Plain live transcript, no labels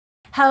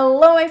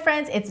Hello, my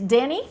friends. It's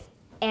Dani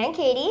and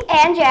Katie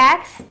and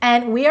Jachs,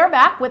 and we are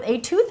back with a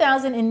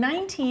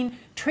 2019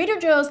 Trader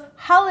Joe's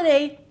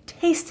holiday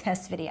taste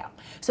test video.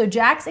 So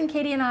Jachs and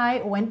Katie and I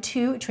went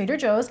to Trader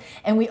Joe's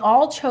and we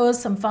all chose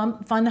some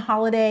fun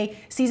holiday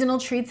seasonal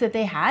treats that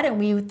they had, and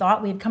we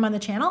thought we'd come on the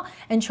channel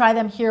and try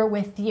them here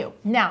with you.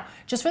 Now,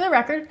 just for the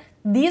record,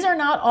 these are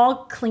not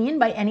all clean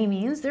by any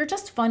means. They're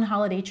just fun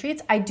holiday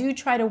treats. I do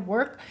try to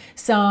work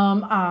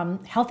some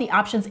healthy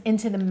options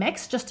into the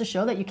mix just to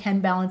show that you can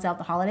balance out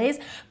the holidays.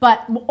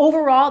 But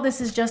overall,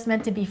 this is just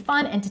meant to be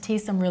fun and to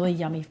taste some really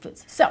yummy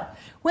foods. So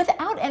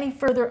without any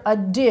further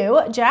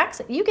ado, Jachs,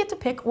 you get to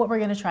pick what we're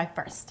gonna try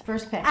first.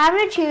 First pick. I'm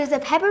gonna choose the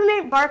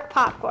peppermint bark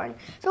popcorn.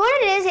 So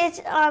what it is, it's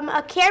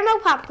a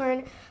caramel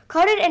popcorn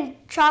coated in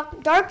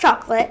dark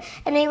chocolate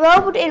and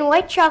enrobed in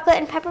white chocolate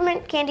and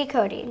peppermint candy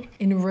coating.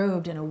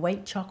 Enrobed in a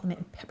white chocolate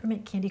and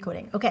peppermint candy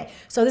coating. Okay,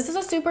 so this is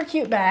a super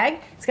cute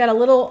bag. It's got a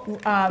little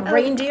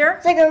reindeer.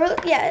 It's like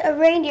a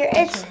reindeer.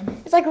 It's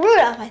like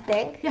Rudolph, I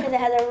think, because it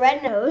has a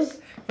red nose.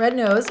 Red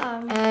nose,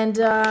 and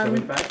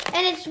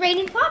it's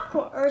raining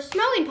popcorn or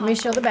snowing popcorn. Let me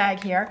show the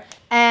bag here.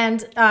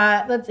 And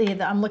let's see.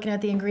 I'm looking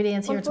at the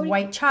ingredients here. It's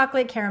white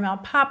chocolate, caramel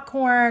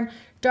popcorn,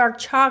 dark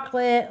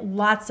chocolate,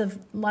 lots and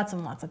lots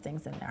of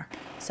things in there.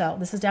 So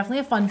this is definitely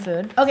a fun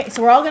food. Okay,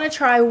 so we're all gonna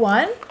try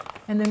one,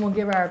 and then we'll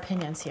give our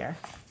opinions here.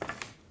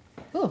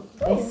 Ooh,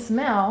 they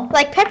smell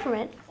like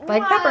peppermint.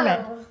 Like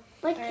peppermint.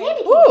 Like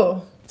candy cane.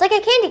 Ooh. It's like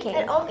a candy cane.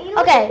 You know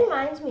what this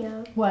reminds me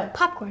of? What?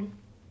 Popcorn.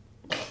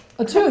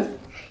 A tooth.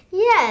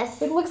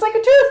 Yes. It looks like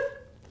a tooth.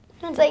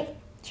 It's like,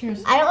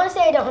 cheers. I don't want to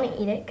say I don't want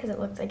to eat it because it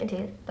looks like a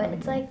tooth, but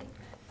it's like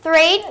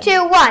 3,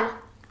 2, 1. I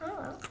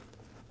don't know.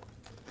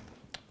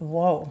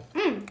 Whoa.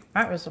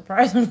 That was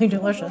surprisingly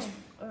delicious.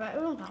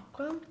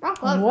 Popcorn.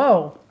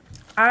 Whoa.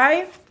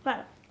 I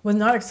was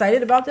not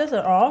excited about this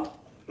at all.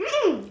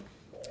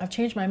 I've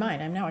changed my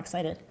mind. I'm now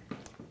excited.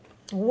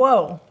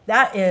 Whoa.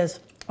 That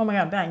is, oh my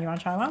God, Ben, you want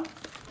to try one?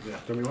 Yeah,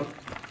 throw me one.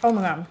 Oh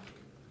my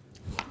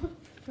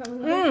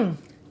God.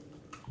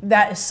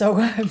 That is so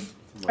good.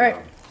 All right.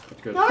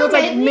 That's good. Feels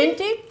like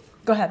minty.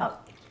 Go ahead.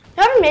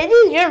 Whoever made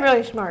these, you're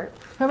really smart.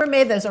 Whoever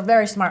made this are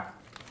very smart.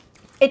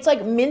 It's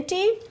like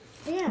minty,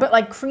 but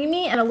like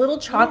creamy and a little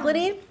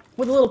chocolatey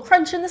with a little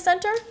crunch in the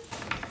center.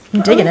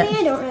 I'm digging it. The only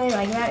thing I don't really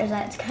like that is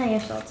that it's kind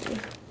of salty.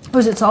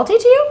 Was it salty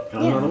to you?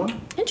 Another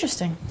one?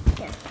 Interesting.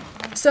 Yeah.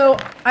 So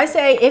I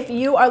say if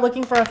you are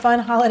looking for a fun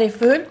holiday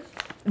food,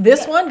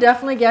 this one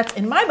definitely gets,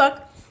 in my book,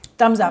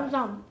 thumbs up.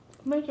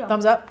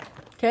 Thumbs up.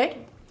 Okay.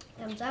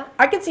 Thumbs up.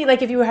 I could see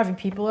like if you were having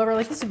people over,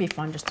 like this would be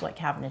fun just to like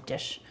have in a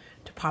dish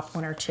to pop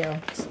one or two.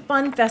 It's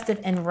fun, festive,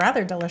 and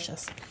rather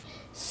delicious.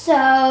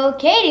 So,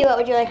 Katie, what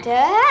would you like to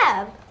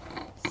have?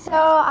 So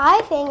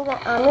I think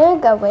that I'm going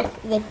to go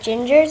with the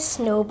ginger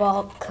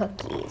snowball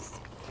cookies.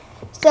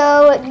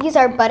 So these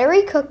are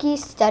buttery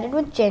cookies studded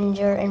with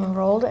ginger and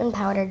rolled in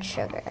powdered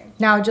sugar.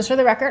 Now, just for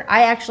the record,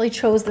 I actually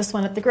chose this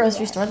one at the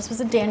grocery store. This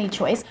was a Dani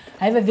choice.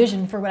 I have a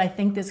vision for what I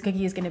think this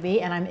cookie is going to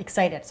be, and I'm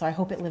excited. So I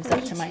hope it lives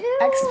up to my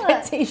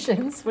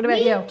expectations. What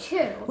about you?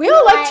 Too. We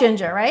all like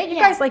ginger, right? You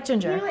guys like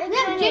ginger. You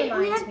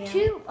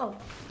know,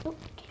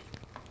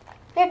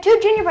 We have two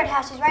gingerbread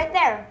houses right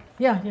there.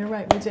 Yeah, you're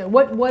right. Me too.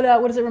 What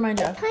does it remind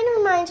you of? Kind of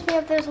reminds me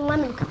of those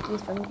lemon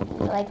cookies from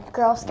like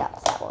Girl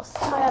Scouts that will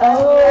smell.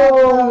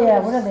 Oh yeah,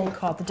 what are they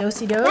called? The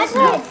do-si-dos? That's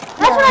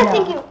what I'm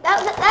thinking.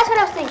 That's what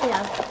I was thinking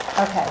of.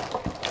 Okay.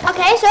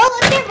 Okay, so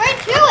let's get right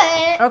to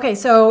it. Okay,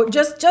 so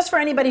just for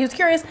anybody who's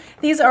curious,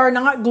 these are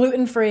not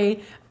gluten-free. You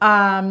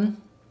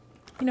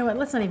know what?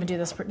 Let's not even do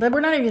this.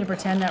 We're not even going to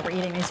pretend that we're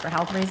eating these for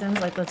health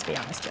reasons. Like, let's be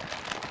honest here.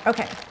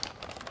 Okay.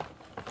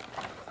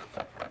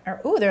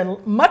 Ooh, they're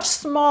much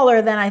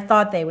smaller than I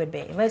thought they would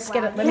be. Let's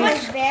get it.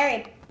 It's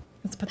very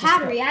Let's put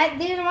powdery. this.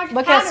 These are much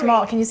Look powdery. how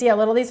small. Can you see how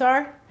little these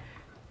are?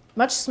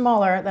 Much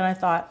smaller than I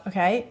thought.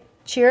 Okay.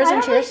 Cheers I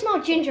and don't really cheers.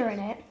 smell ginger in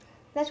it.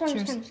 That's what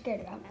Cheers. I'm kind of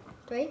scared about.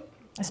 3.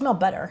 I smell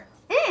better.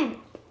 Oh.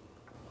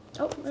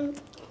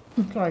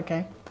 Sorry,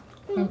 Kay.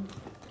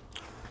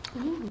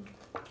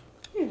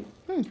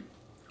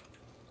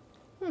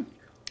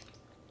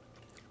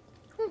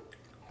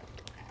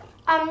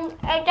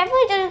 It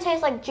definitely doesn't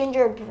taste like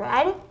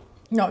gingerbread.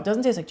 No, it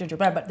doesn't taste like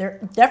gingerbread, but there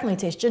definitely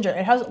tastes ginger.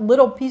 It has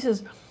little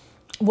pieces.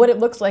 What it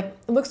looks like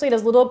it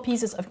has little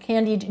pieces of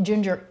candied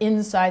ginger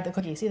inside the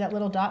cookie. See that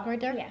little dot right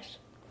there? Yes.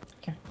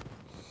 Okay.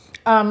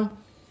 I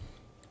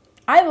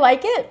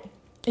like it.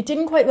 It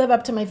didn't quite live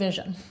up to my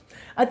vision.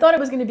 I thought it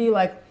was going to be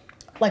like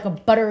a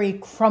buttery,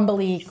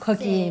 crumbly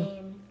cookie.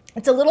 Same.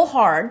 It's a little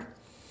hard.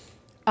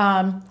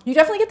 You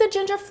definitely get the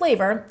ginger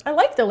flavor. I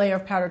like the layer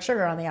of powdered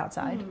sugar on the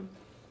outside.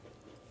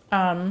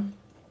 I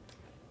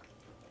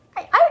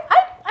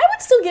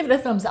would still give it a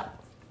thumbs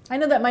up. I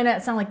know that might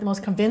not sound like the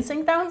most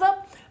convincing thumbs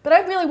up, but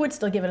I really would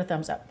still give it a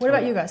thumbs up. What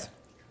about you guys?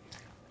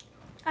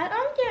 I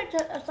don't think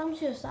it's a thumbs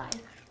to the side.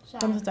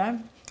 Thumbs to the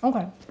side?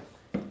 Okay.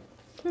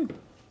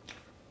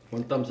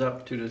 One thumbs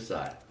up, 2 to the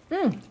side.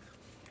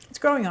 It's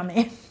growing on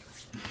me.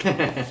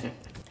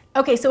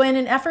 Okay, so in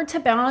an effort to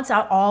balance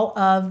out all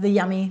of the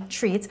yummy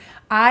treats,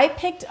 I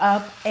picked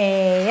up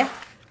a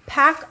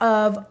pack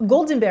of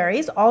golden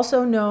berries,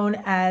 also known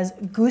as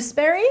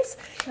gooseberries.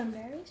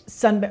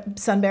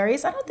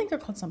 Sunberries. I don't think they're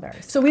called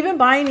sunberries. So we've been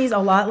buying these a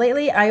lot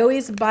lately. I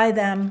always buy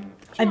them.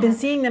 Yeah. I've been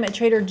seeing them at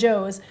Trader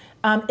Joe's.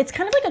 It's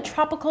kind of like a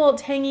tropical,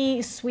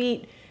 tangy,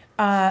 sweet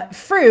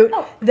fruit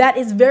that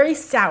is very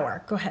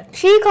sour. Go ahead.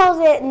 She calls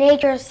it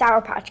Nature's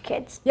Sour Patch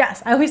Kids.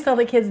 Yes, I always tell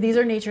the kids these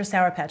are Nature's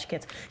Sour Patch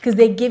Kids because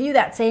they give you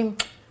that same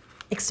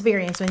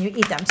experience when you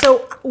eat them.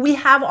 So we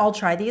have all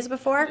tried these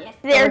before. Yes.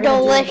 They're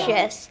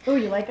delicious. Oh,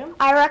 you like them?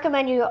 I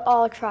recommend you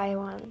all try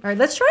one. All right,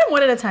 let's try them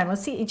one at a time.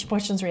 Let's see each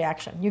person's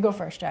reaction. You go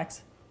first,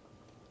 Jachs.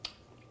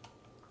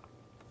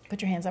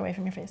 Put your hands away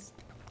from your face.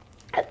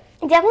 It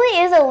definitely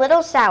is a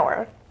little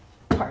sour.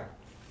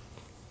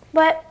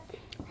 But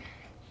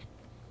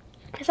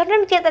I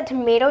sometimes get the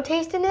tomato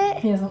taste in it.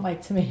 He doesn't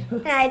like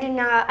tomatoes. I do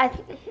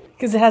not.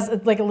 Because it has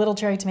like a little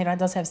cherry tomato. It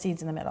does have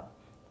seeds in the middle.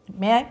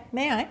 May I?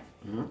 May I?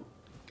 Mm-hmm.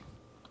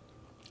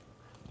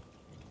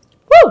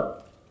 Woo!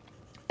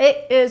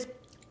 It is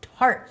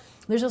tart.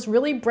 There's this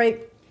really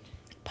bright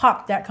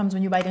pop that comes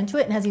when you bite into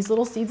it and has these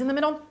little seeds in the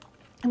middle.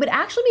 It would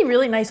actually be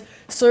really nice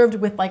served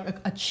with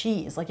like a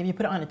cheese, like if you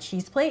put it on a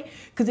cheese plate,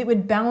 because it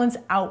would balance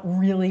out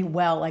really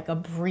well like a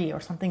brie or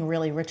something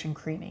really rich and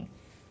creamy.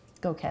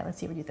 Go, Kat, let's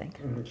see what you think.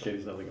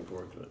 Katie's not looking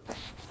forward to it.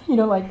 You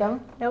don't like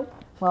them? Nope.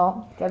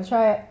 Well, gotta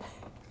try it.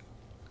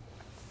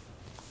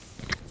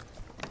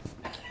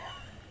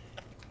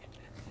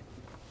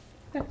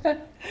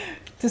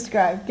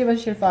 Describe, give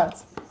us your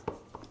thoughts.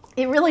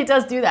 It really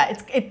does do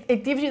that.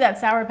 It gives you that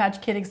Sour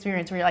Patch Kid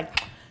experience where you're like,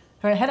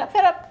 all right, head up,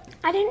 head up.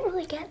 I didn't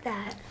really get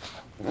that.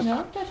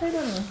 No?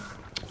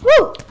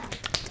 Woo!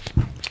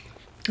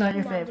 Not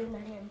your fave.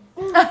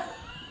 I'm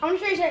gonna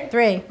show you something.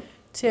 3,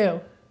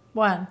 2,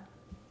 1.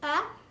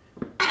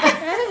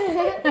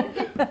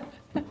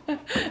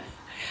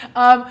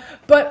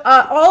 But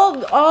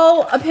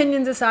all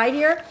opinions aside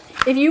here,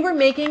 if you were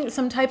making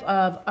some type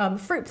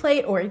of fruit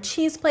plate or a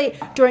cheese plate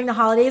during the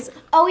holidays,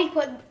 always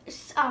put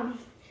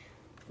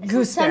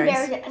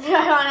gooseberries.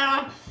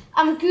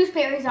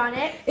 Gooseberries on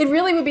it. It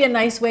really would be a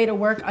nice way to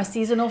work a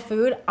seasonal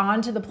food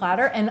onto the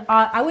platter, and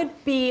I would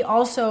be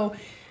also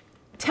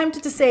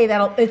tempted to say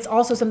that it's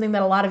also something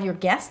that a lot of your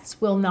guests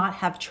will not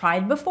have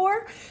tried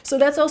before. So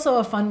that's also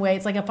a fun way.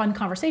 It's like a fun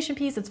conversation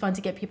piece. It's fun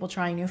to get people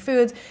trying new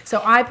foods.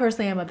 So I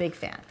personally am a big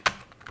fan.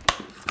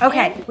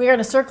 Okay, we're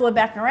gonna circle it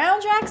back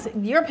around, Jachs.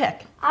 Your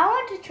pick. I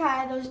want to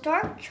try those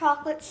dark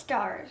chocolate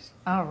stars.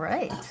 All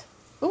right.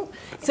 Ooh.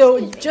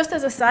 So just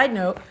as a side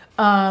note,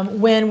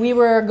 when we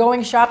were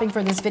going shopping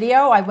for this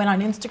video, I went on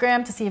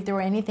Instagram to see if there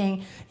were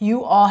anything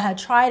you all had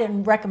tried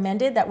and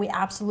recommended that we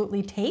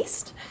absolutely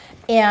taste.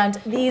 And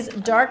these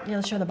dark,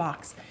 let's show the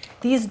box.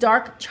 These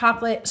dark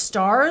chocolate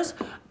stars,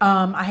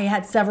 I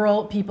had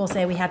several people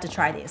say we had to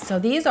try these. So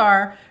these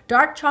are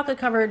dark chocolate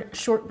covered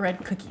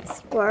shortbread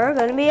cookies. We're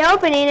gonna be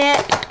opening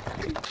it.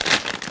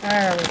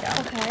 There we go.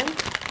 Okay.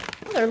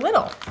 Oh, they're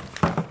little.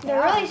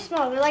 They're really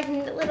small. They're like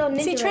little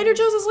ninja. See, Trader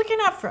Joe's is looking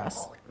out for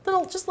us.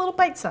 Just little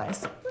bite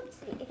size. Let's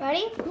see.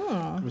 Ready?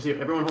 Let me see if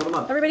everyone hold them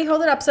up. Everybody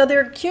hold it up. So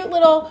they're cute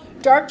little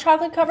dark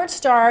chocolate covered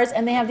stars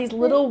and they have these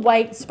little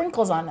white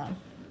sprinkles on them.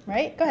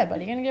 Right? Go ahead,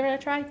 buddy. You gonna give it a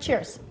try?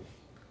 Cheers.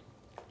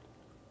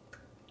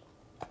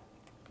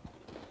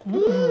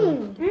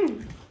 Mmm.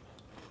 Mmm.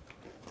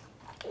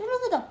 It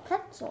looks like a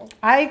pretzel.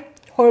 I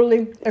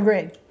totally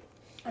agree.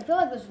 I feel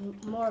like this is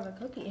more of a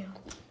cookie.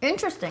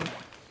 Interesting.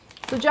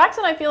 So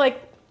Jackson, I feel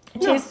like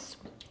it tastes.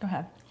 Go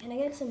ahead. Can I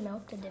get some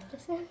milk to dip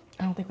this in?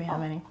 I don't think we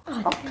have any.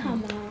 Oh,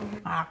 come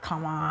on. Ah,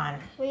 come on.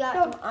 We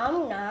got some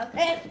almond.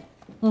 It's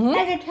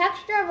the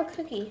texture of a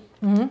cookie.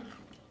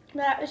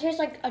 But it tastes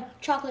like a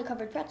chocolate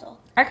covered pretzel.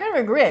 I kind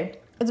of agree.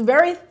 It's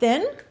very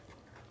thin.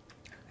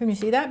 Can you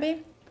see that,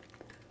 babe?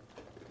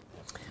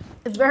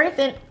 It's very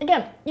thin.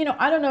 Again, you know,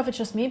 I don't know if it's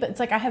just me, but it's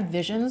like I have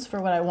visions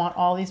for what I want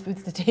all these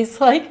foods to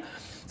taste like.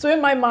 So in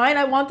my mind,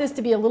 I want this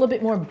to be a little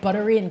bit more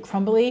buttery and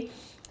crumbly.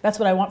 That's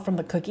what I want from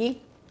the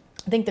cookie.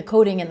 I think the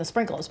coating and the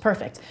sprinkle is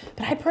perfect.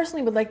 But I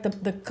personally would like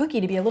the cookie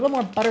to be a little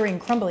more buttery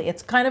and crumbly.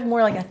 It's kind of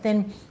more like a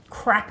thin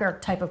cracker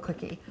type of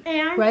cookie,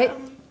 And right?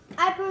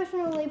 I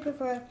personally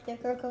prefer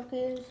thicker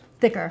cookies.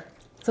 Thicker,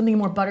 something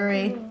more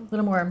buttery, a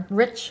little more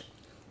rich.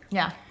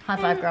 Yeah, high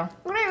five, girl.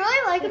 what I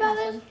really like about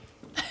this,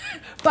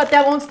 But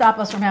that won't stop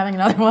us from having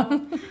another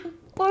one.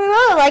 what I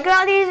really like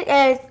about these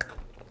is,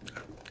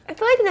 I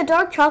feel like the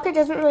dark chocolate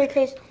doesn't really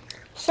taste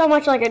so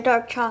much like a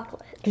dark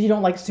chocolate. Because you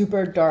don't like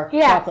super dark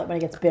Yeah. chocolate when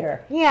it gets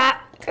bitter. Yeah,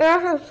 it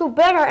also so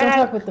bitter. Don't And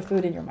talk with the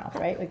food in your mouth,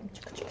 right? Like,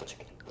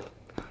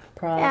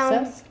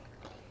 process,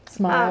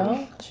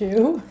 smile,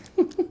 chew.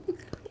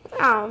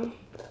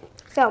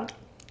 So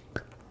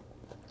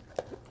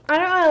I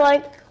don't really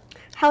like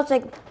how it's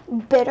like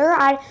bitter.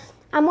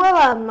 I'm more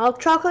of a milk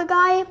chocolate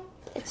guy.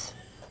 It's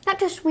not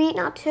too sweet,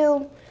 not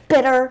too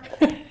bitter.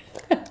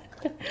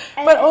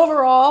 But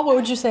overall, what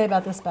would you say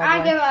about this bad boy?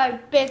 I give it a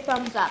big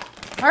thumbs up.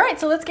 All right,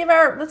 so let's give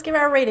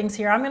our ratings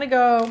here. I'm gonna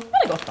go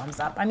thumbs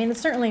up. I mean, it's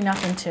certainly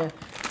nothing to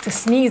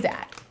sneeze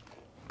at.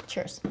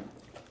 Cheers.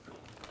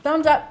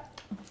 Thumbs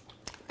up.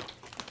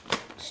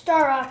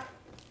 Star up.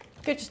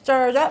 Get your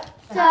stirred up.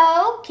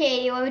 So,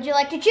 Katie, what would you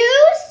like to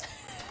choose?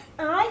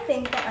 I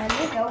think that I'm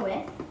gonna go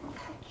with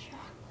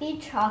the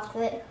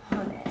chocolate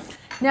hummus.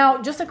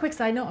 Now, just a quick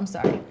side note, I'm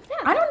sorry.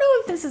 I don't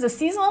know if this is a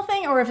seasonal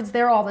thing or if it's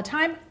there all the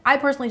time. I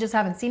personally just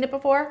haven't seen it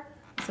before.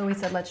 So we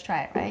said, let's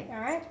try it, right? All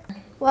right.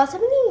 Well,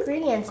 some of the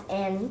ingredients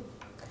in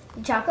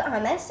the chocolate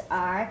hummus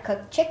are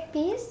cooked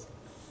chickpeas,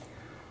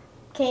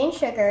 cane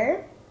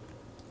sugar,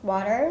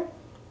 water,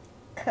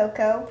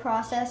 cocoa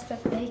processed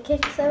with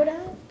baking soda.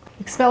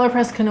 Expeller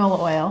pressed canola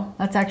oil.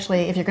 That's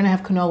actually, if you're gonna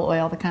have canola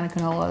oil, the kind of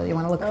canola oil you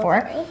wanna look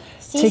for.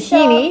 Sea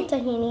Tahini.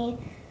 salt, tahini.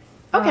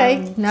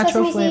 Okay,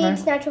 natural sesame flavor.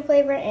 seeds, natural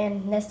flavor,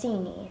 and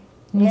nicene.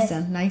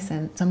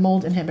 Niacin. It's a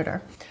mold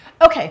inhibitor.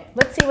 Okay,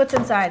 let's see what's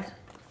inside.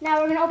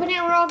 Now we're gonna open it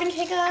and we're all gonna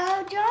take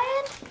a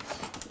giant.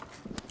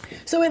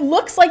 So it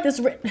looks like this,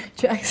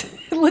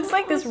 it looks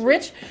like this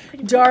rich,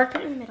 dark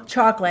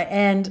chocolate.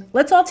 And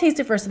let's all taste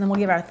it first and then we'll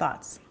give our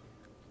thoughts.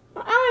 I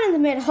want in the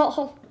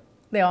middle.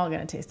 They're all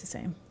gonna taste the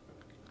same.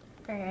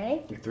 All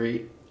right.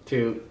 3,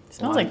 2,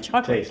 Smells 1, like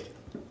chocolate. Taste.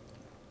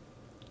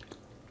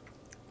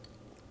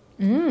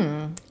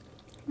 I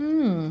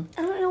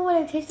don't know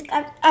what it tastes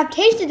like. I've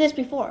tasted this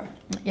before.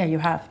 Yeah, you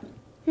have.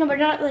 No, but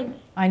not like.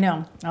 I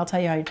know. I'll tell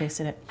you how you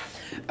tasted it.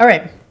 All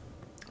right.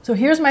 So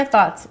here's my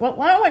thoughts.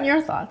 Well, I want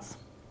your thoughts.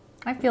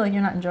 I feel like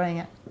you're not enjoying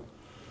it.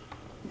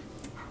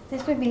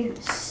 This would be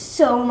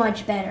so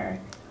much better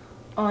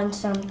on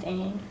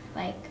something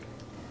like.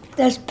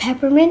 There's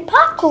peppermint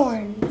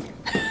popcorn.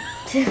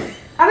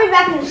 I'll be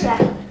back in a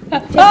second.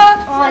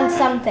 On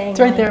something. It's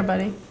right there,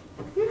 buddy.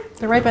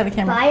 They're right by the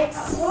camera. By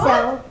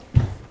itself,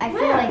 I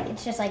feel like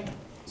it's just like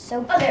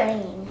so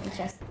plain. It's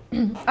just.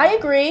 I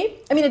agree.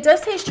 I mean, it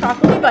does taste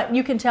chocolatey, but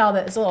you can tell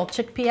that it's a little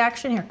chickpea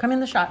action. Here, come in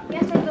the shot.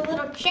 Yes, there's a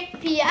little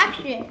chickpea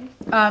action.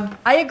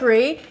 I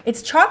agree.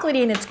 It's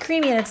chocolatey and it's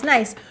creamy and it's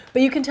nice,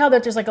 but you can tell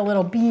that there's like a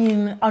little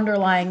bean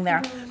underlying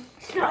there.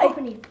 It's not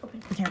opening.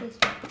 Here.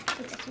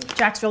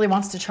 Jachs really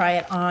wants to try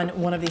it on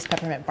one of these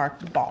peppermint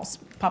bark balls,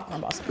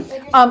 popcorn balls.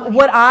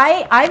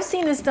 I've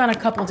seen this done a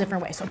couple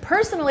different ways. So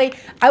personally,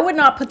 I would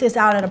not put this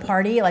out at a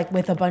party like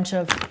with a bunch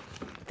of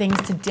things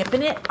to dip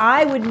in it.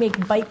 I would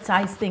make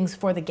bite-sized things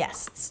for the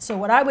guests. So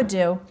what I would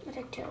do.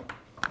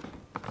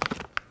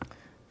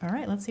 All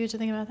right, let's see what you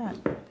think about that.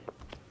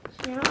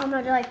 Now I'm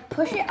gonna like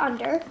push it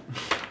under,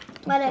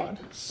 let it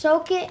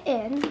soak it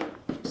in.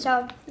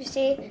 So you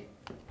see,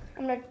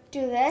 I'm gonna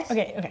do this.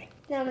 Okay.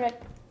 Now I'm gonna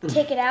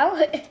take it out.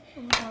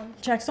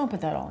 Jachs, don't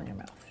put that all in your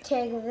mouth.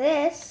 Take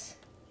this.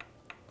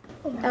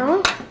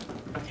 Down.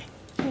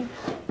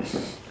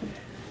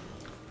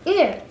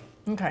 Ew.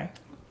 Okay.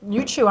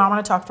 You chew. I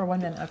want to talk for 1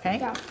 minute, okay?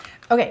 Yeah.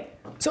 Okay.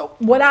 So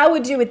what I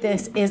would do with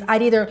this is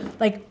I'd either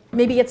like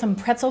maybe get some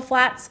pretzel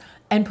flats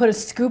and put a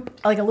scoop,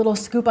 like a little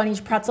scoop on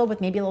each pretzel with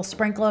maybe a little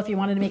sprinkle if you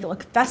wanted to make it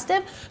look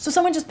festive. So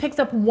someone just picks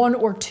up 1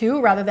 or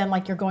 2 rather than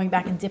like you're going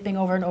back and dipping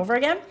over and over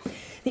again.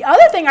 The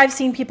other thing I've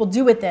seen people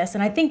do with this,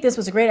 and I think this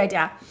was a great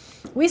idea,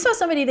 we saw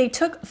somebody, they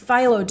took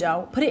phyllo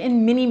dough, put it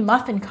in mini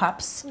muffin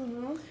cups,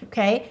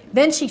 okay?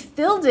 Then she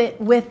filled it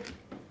with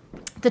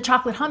the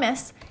chocolate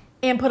hummus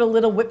and put a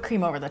little whipped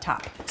cream over the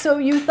top. So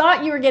you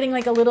thought you were getting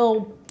like a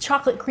little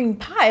chocolate cream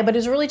pie, but it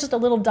was really just a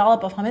little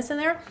dollop of hummus in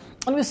there.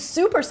 And it was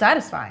super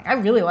satisfying. I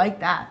really like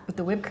that with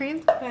the whipped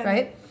cream,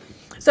 right?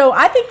 So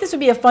I think this would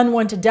be a fun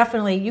one to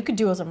definitely, you could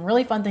do some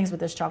really fun things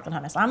with this chocolate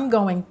hummus. I'm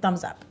going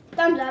thumbs up.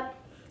 Thumbs up.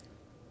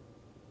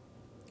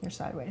 You're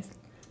sideways.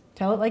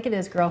 Tell it like it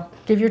is, girl.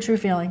 Give your true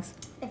feelings.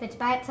 If it's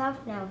by itself,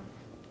 no.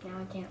 No,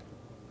 I can't.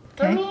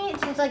 For Okay. me,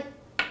 it's just like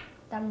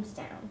thumbs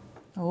down.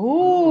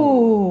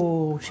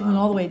 Oh, she went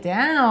all the way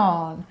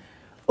down.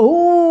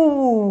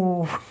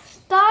 Oh.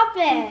 Stop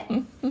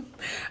it.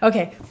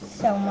 Okay,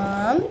 So,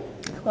 Mom,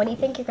 what do you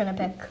think you're gonna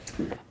pick?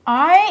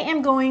 I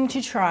am going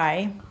to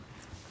try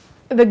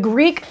the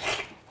Greek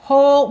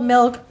whole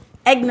milk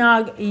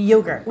eggnog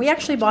yogurt. We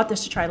actually bought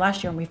this to try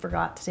last year and we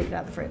forgot to take it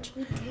out of the fridge.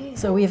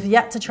 So we have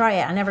yet to try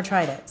it. I never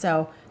tried it.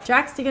 So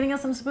Jachs, you getting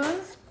us some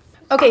spoons?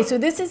 Okay, so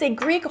this is a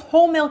Greek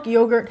whole milk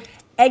yogurt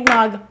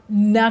eggnog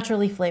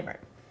naturally flavored.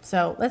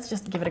 So let's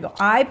just give it a go.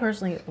 I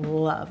personally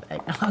love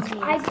eggnog.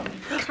 I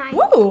kind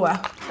Whoa,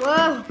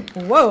 Whoa.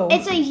 whoa.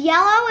 It's a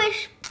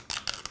yellowish,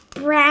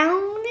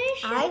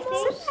 brownish. I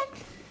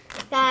think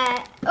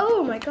that,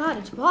 oh my God,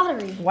 it's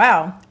watery.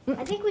 Wow.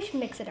 I think we should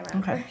mix it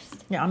around Okay.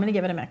 first. Yeah, I'm gonna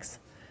give it a mix.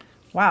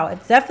 Wow,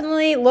 it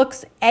definitely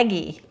looks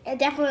eggy. It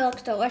definitely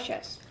looks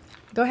delicious.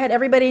 Go ahead,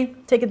 everybody,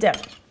 take a dip.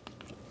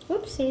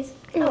 Oopsies.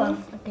 Oh well,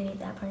 I can eat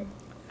that part.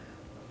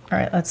 All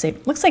right, let's see.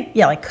 Looks like,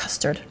 yeah, like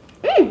custard.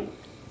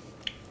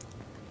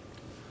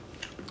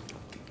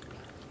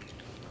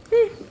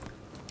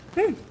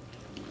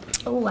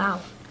 Oh wow.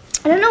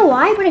 I don't know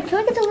why, but I feel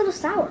like it's a little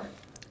sour.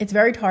 It's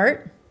very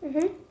tart,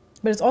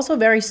 but it's also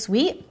very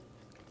sweet.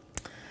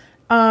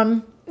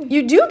 You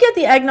do get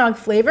the eggnog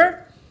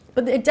flavor,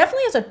 but it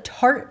definitely has a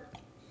tart,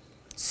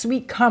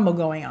 sweet combo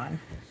going on.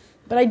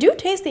 But I do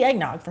taste the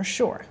eggnog for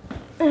sure.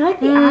 I like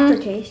the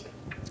aftertaste.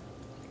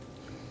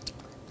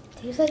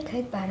 Tastes like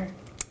cake batter.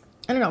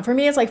 I don't know. For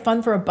me, it's like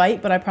fun for a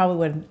bite, but I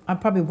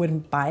probably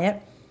wouldn't buy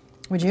it.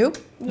 Would you?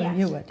 Yes.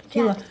 You would.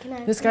 Jack, can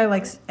I- This guy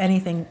likes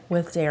anything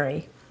with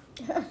dairy,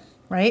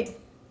 right?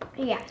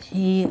 Yes.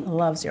 He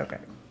loves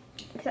yogurt.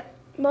 Except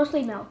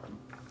mostly milk.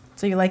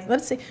 So you like,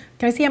 let's see,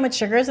 can I see how much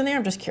sugar is in there?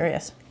 I'm just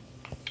curious.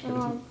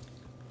 There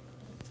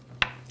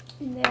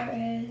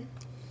is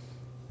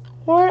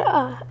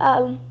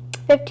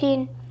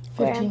 15 grams.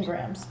 15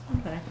 grams.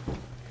 Okay.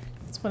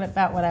 That's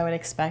about what I would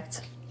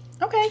expect.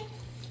 Okay.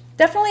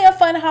 Definitely a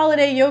fun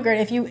holiday yogurt.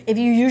 If you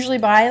usually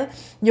buy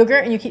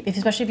yogurt and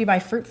especially if you buy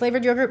fruit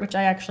flavored yogurt, which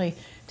I actually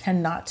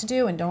tend not to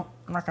do and don't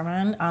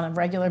recommend on a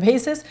regular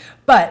basis,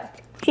 but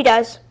She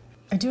does.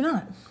 I do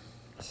not.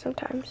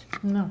 Sometimes.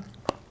 No.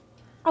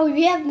 Oh,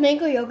 we have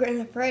mango yogurt in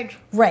the fridge.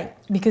 Right,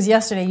 because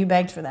yesterday you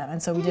begged for them,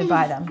 and so we did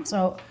buy them.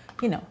 So,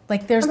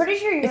 like there's I'm pretty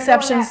sure you're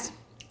exceptions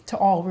to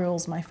all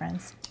rules, my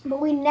friends. But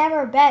we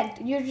never begged.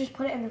 You just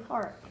put it in the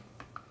cart.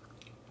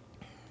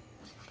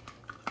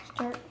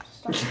 Start.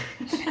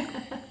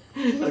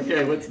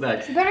 Okay, what's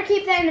next? You better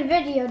keep that in the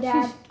video,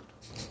 Dad.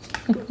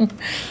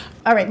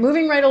 All right,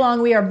 moving right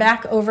along, we are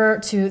back over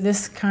to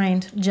this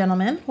kind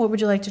gentleman. What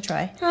would you like to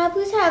try? Can I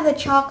please have the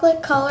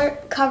chocolate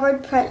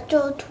covered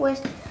pretzel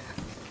twist?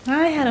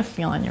 I had a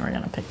feeling you were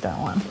going to pick that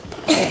one.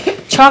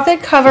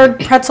 Chocolate covered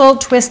pretzel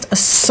twist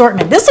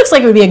assortment. This looks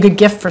like it would be a good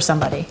gift for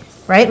somebody,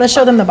 right? Let's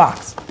show them the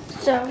box.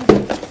 So,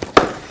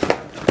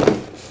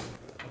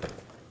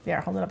 There,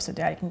 hold it up so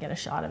Daddy can get a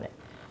shot of it.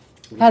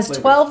 It has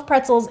 12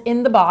 pretzels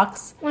in the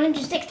box.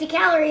 160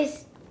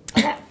 calories.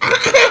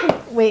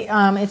 Wait,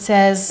 it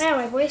says... Now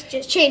my voice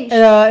just changed.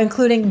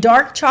 including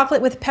dark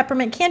chocolate with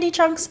peppermint candy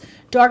chunks,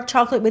 dark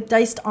chocolate with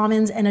diced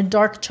almonds, and a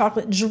dark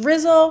chocolate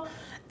drizzle,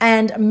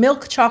 and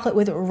milk chocolate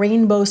with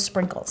rainbow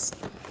sprinkles.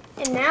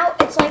 And now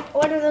it's like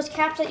one of those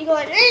caps that you go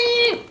like,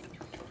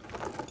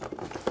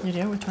 You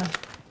do? Which one?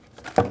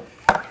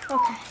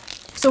 okay.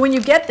 So when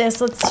you get this,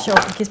 let's show,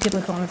 in case people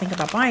don't want to think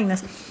about buying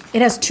this,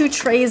 it has 2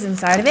 trays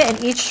inside of it,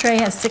 and each tray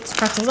has 6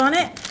 pretzels on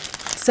it.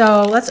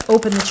 So let's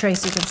open the tray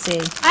so you can see.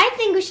 I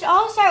think we should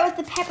all start with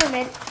the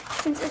peppermint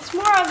since it's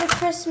more of the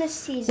Christmas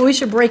season. Well, we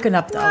should break it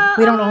up, though.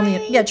 We don't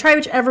only... Yeah, try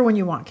whichever one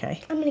you want,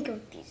 Kay. I'm going to go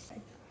with these.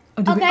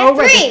 Oh, do we- Okay, oh,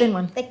 right, the 3, thin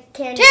one. The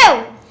candy. 2,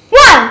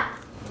 1.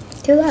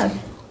 Too loud.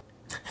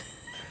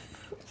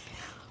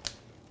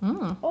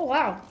 Oh,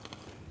 wow.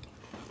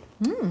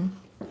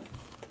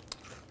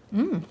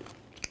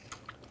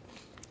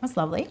 That's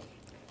lovely.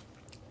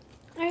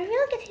 I feel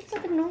like it tastes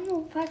like a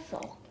normal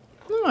pretzel.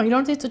 No, you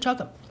don't taste the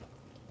chocolate.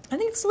 I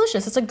think it's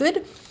delicious. It's a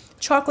good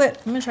chocolate.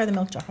 I'm gonna try the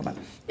milk chocolate.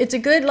 It's a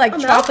good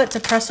chocolate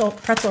to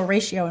pretzel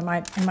ratio in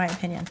my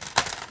opinion.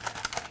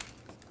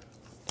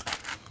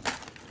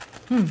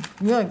 You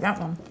like that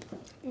one?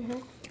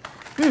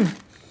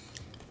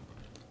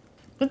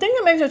 The thing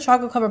that makes a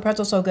chocolate covered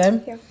pretzel so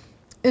good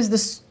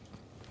is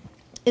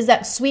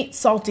that sweet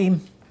salty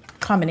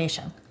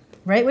combination,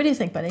 right? What do you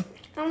think, buddy?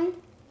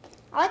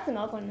 I like the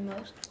milk one the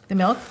most. The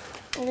milk?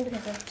 Only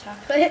because of the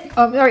chocolate.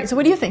 All right. So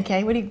what do you think,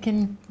 Kay?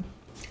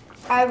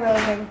 I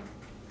really think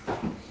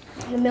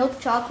the milk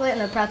chocolate and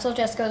the pretzel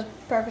just goes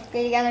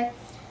perfectly together.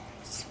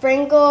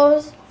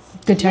 Sprinkles.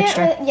 Good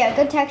texture.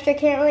 Good texture.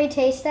 Can't really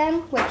taste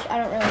them, which I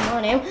don't really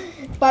want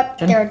to, but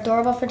they're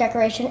adorable for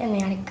decoration and they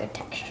add a good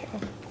texture.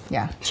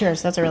 Yeah.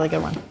 Cheers. That's a really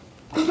good one.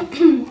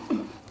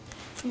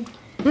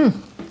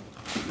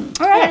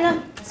 All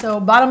right. So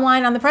bottom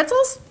line on the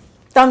pretzels,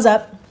 thumbs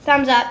up.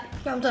 Thumbs up.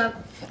 Thumbs up.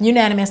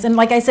 Unanimous. And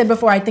like I said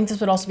before, I think this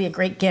would also be a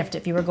great gift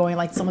if you were going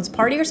like someone's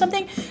party or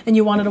something and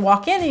you wanted to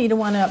walk in and you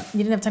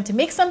didn't have time to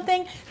make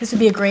something. This would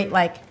be a great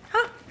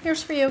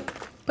here's for you.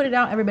 Put it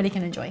out, everybody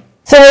can enjoy.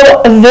 So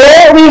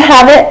there we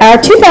have it,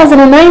 our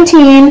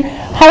 2019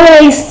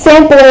 holiday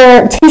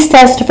sampler taste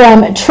test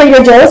from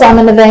Trader Joe's. I'm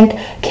going to thank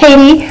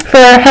Katie for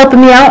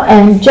helping me out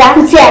and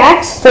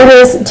Jachs for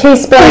his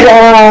taste bud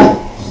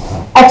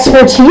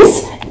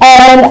expertise.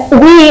 And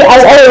we,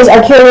 as always,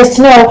 are curious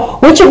to know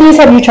which of these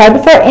have you tried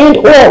before and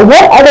or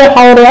what other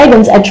holiday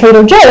items at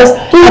Trader Joe's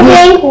Do you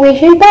think we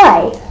should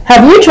buy?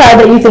 have you tried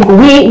that you think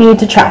we need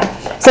to try?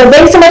 So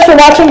thanks so much for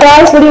watching,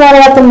 guys. What do you want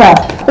to let them know?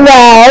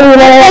 Well, we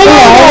want to let you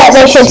know that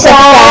they should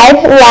subscribe,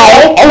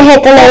 like, and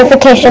hit the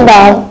notification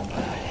bell.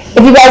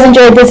 If you guys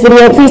enjoyed this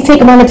video, please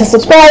take a moment to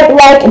subscribe,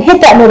 like, and hit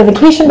that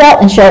notification bell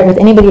and share it with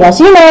anybody else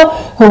you know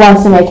who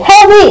wants to make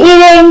healthy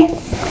eating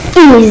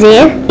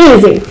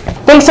easy.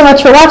 Thanks so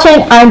much for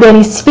watching. I'm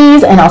Dani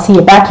Spies, and I'll see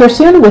you back here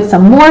soon with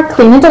some more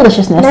clean and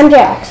deliciousness. I'm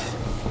Jax.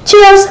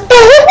 Cheers!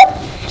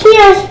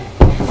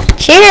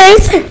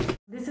 Cheers.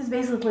 This is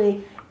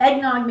basically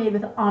eggnog made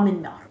with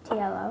almond milk.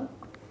 Yellow.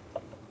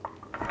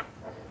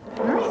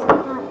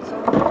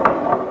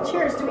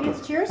 Cheers. Do we get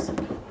to cheers?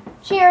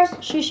 Cheers.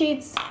 She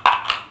sheets.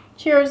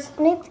 Cheers.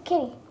 Nate's the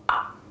kitty.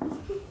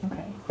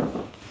 Okay.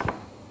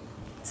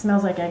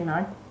 Smells like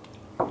eggnog.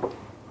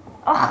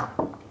 Oh.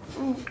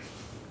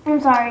 I'm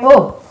sorry.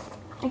 Oh.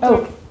 I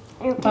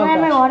can't. Can I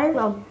have my gosh. water?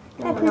 No.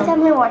 Please have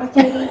my water,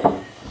 Katie.